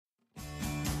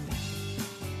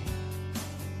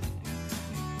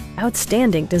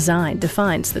Outstanding design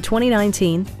defines the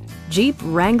 2019 Jeep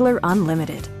Wrangler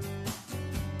Unlimited.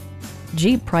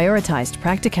 Jeep prioritized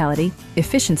practicality,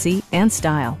 efficiency, and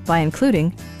style by including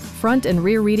front and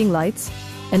rear reading lights,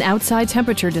 an outside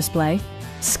temperature display,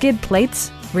 skid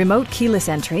plates, remote keyless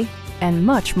entry, and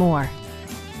much more.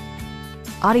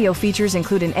 Audio features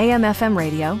include an AM/FM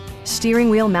radio, steering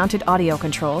wheel mounted audio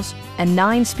controls, and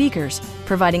 9 speakers,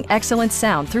 providing excellent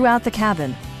sound throughout the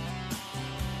cabin.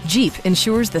 Jeep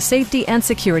ensures the safety and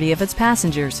security of its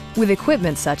passengers with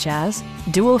equipment such as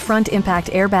dual front impact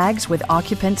airbags with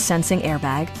occupant sensing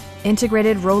airbag,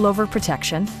 integrated rollover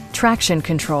protection, traction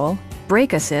control,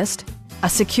 brake assist, a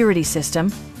security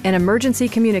system, an emergency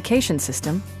communication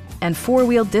system, and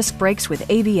 4-wheel disc brakes with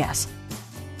ABS.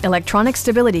 Electronic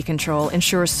stability control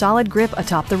ensures solid grip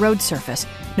atop the road surface,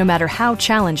 no matter how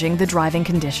challenging the driving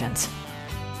conditions.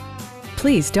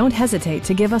 Please don't hesitate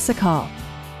to give us a call.